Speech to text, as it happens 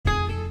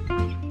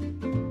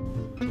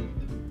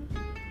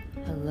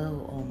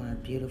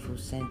beautiful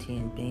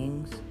sentient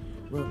beings.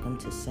 Welcome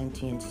to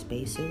Sentient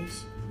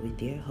Spaces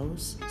with your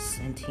host,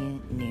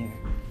 Sentient Near.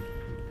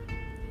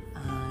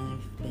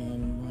 I've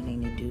been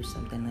wanting to do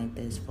something like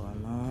this for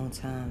a long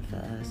time for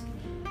us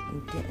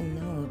and didn't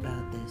know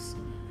about this.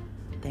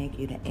 Thank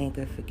you to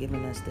Anchor for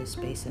giving us this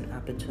space and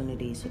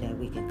opportunity so that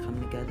we can come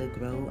together,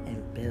 grow,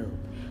 and build.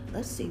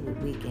 Let's see what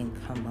we can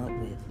come up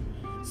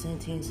with.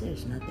 Sentience,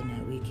 there's nothing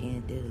that we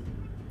can't do.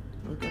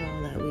 Look at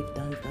all that we've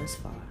done thus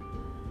far.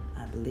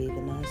 I believe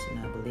in us, and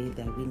I believe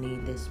that we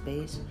need this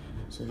space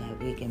so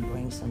that we can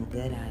bring some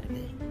good out of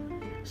it.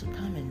 So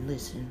come and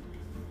listen.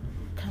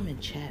 Come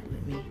and chat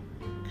with me.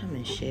 Come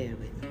and share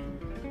with me.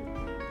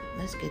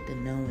 Let's get to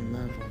know and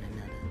love one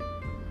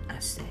another, I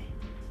say.